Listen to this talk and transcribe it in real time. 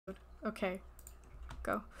Okay,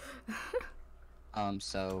 go.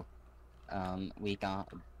 So, we got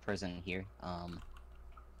a prison here.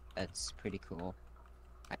 It's pretty cool,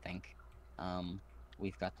 I think. Um,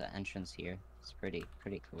 we've got the entrance here. It's pretty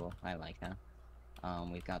cool. I like that.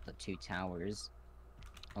 We've got the two towers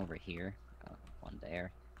over here. One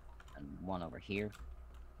there and one over here.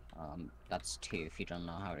 That's two if you don't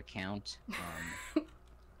know how to count.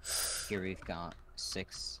 Here we've got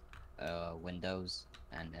six windows,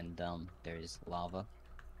 and there's lava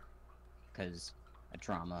because a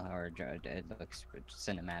drama it looks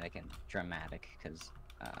cinematic and dramatic because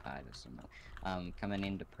I just don't know. Coming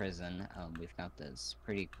into prison, we've got this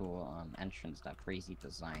pretty cool entrance that Breezy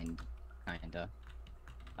designed, kinda.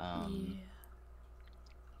 Um, Yeah.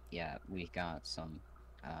 yeah, we got some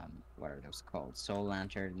what are those called? Soul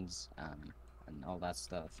lanterns, and all that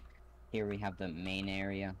stuff. Here we have the main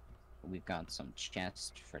area. We've got some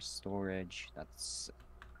chests for storage.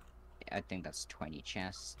 I think that's 20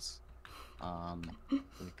 chests.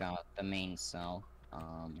 We've got the main cell.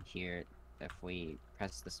 Here, if we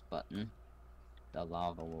press this button, the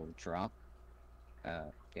lava will drop.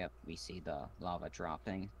 Yep, we see the lava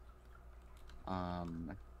dropping.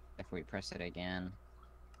 If we press it again,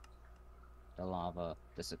 the lava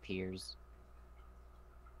disappears.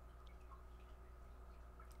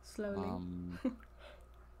 Slowly. Um,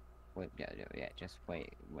 wait, yeah, just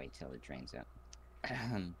wait till it drains out.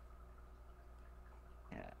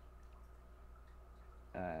 Yeah.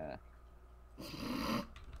 Uh,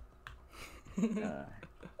 uh,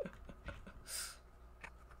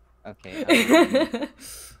 okay,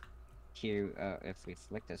 here, if we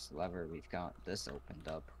flick this lever, we've got this opened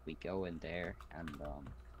up. We go in there, and,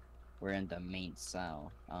 we're in the main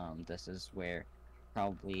cell. This is where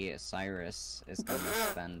probably Cyrus is gonna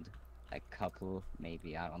spend a couple,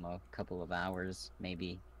 maybe, I don't know, couple of hours,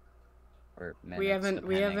 maybe, or we minutes, haven't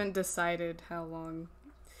we depending. haven't decided how long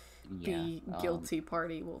Yeah, the guilty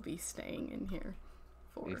party will be staying in here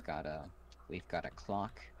for. we've got a, we've got a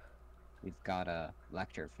clock, we've got a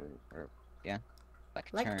lecture yeah,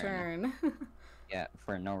 lectern. Lectern. Yeah,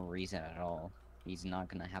 for no reason at all. He's not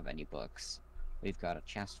gonna have any books. We've got a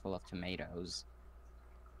chest full of tomatoes.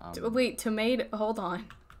 Wait, tomato. Hold on.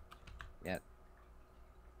 Yeah.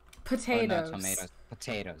 Oh no, Potatoes. tomatoes.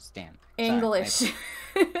 Potatoes, damn. Sorry, my English. bad.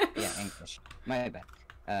 Yeah, English. My bad.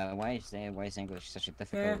 Why is English such a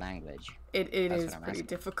Yeah, difficult language? it That's is what I'm pretty asking.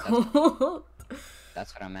 difficult.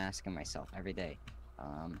 That's what I'm asking myself every day.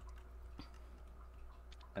 Um,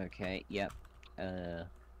 okay, yep. Uh,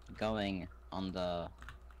 going on the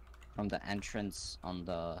from the entrance on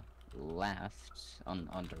the left, on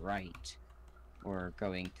the right, we're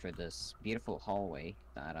going through this beautiful hallway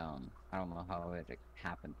that I don't know how it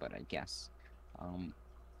happened, but I guess um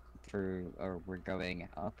through or we're going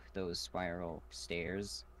up those spiral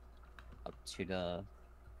stairs up to the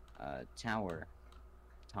tower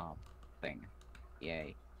top thing.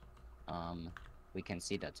 Yay. Um we can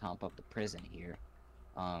see the top of the prison here.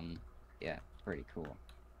 Um yeah, pretty cool.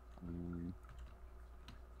 Um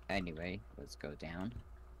anyway, let's go down.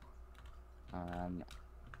 Um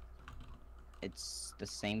it's the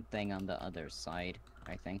same thing on the other side,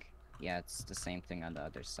 I think. Yeah, it's the same thing on the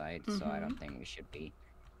other side, so I Mm-hmm. don't think we should be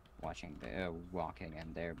walking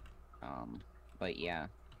in there. But yeah,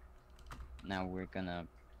 now we're gonna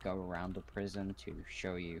go around the prison to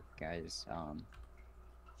show you guys,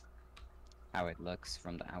 how it looks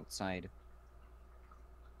from the outside.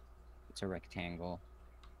 It's a rectangle.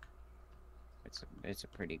 It's a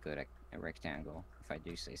pretty good rectangle, if I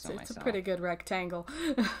do say so It's a myself. pretty good rectangle.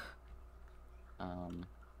 Um,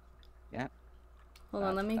 yeah, Hold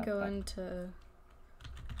on, that, let me that, go that into.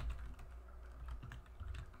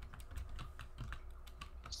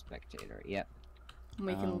 spectator, yep.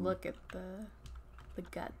 We can Um, look at the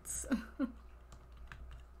guts.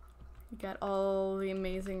 You got all the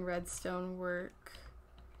amazing redstone work.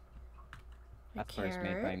 A Of course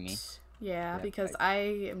made by me. carrot. Yeah, Yep, because I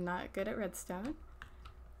am not good at redstone.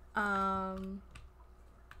 Um,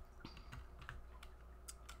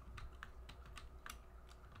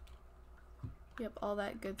 yep, all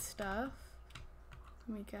that good stuff.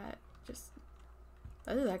 We got just.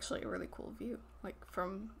 That is actually a really cool view, like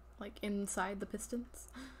from like inside the pistons.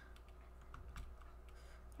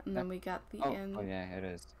 And yep. then we got the Oh yeah, it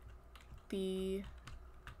is. the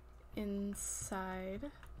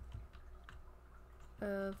inside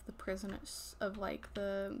of the prisoners of like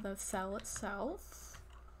the cell itself.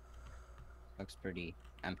 Looks pretty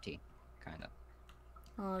empty, kind of.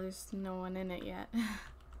 Oh, there's no one in it yet.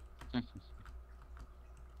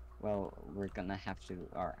 Well, we're gonna have to,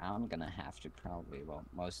 or I'm gonna have to probably, well,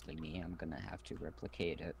 mostly me, I'm gonna have to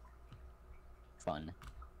replicate it. Fun.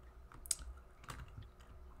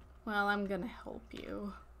 Well, I'm gonna help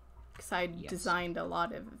you. Because I Yes. designed a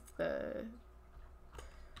lot of the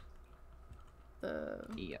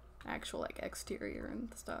Yeah. actual, like, exterior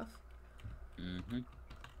and stuff. Mm-hmm.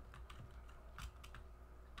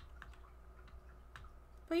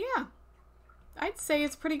 But yeah, I'd say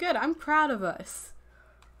it's pretty good. I'm proud of us.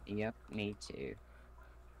 Yep, me too.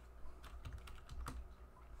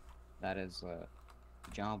 That is a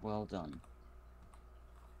job well done.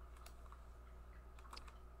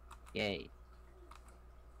 Yay.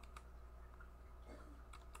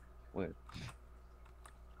 Whoa.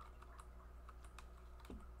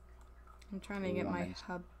 I'm trying to Ooh, get I'm my in-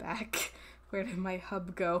 hub back. Where did my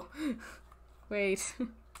hub go? Wait.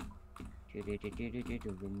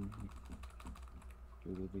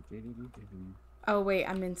 Oh wait,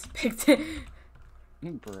 I'm inspected.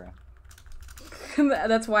 Bruh.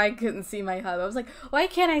 That's why I couldn't see my hub. I was like, why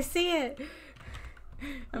can't I see it?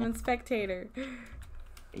 I'm in spectator.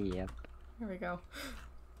 Yep. There we go.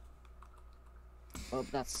 Well,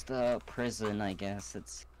 that's the prison, I guess.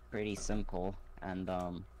 It's pretty simple, and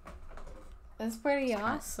That's pretty It's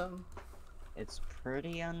kind- awesome. it's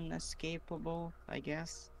pretty unescapable, I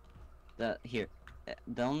guess. The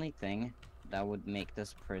only thing that would make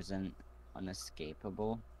this prison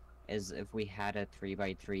unescapable is if we had a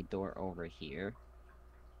 3x3 door over here.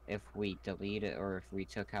 If we deleted or if we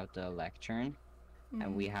took out the lectern,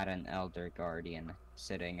 and we had an elder guardian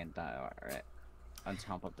sitting in on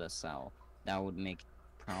top of the cell, that would make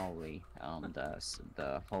probably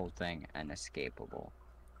the whole thing unescapable.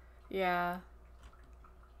 Yeah.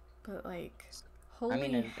 But like, I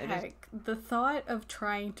mean, holy it is. heck, the thought of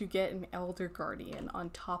trying to get an elder guardian on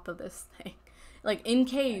top of this thing, like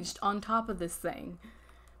encaged on top of this thing,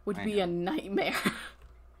 would I be know. a nightmare.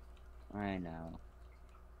 I know.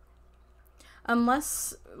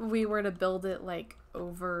 Unless we were to build it like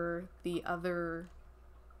over the other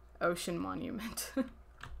ocean monument.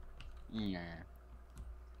 Nah.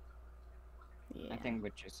 Yeah. I think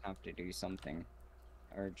we just have to do something,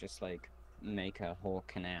 or just like make a whole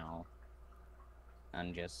canal,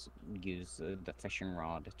 and just use the fishing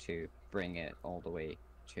rod to bring it all the way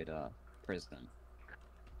to the prison.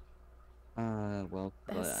 Well,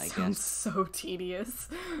 That but I sounds guess so tedious.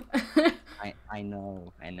 I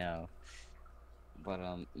know, but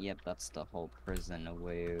yep, that's the whole prison.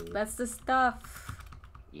 Woo, That's the stuff.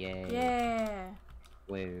 yay, Yeah.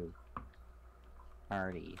 woo,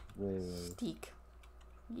 party, woo. Steak.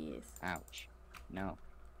 Yes. Ouch, no.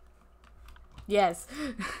 Yes.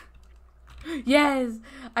 Yes.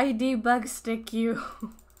 I debug stick you.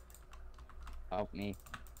 Help me.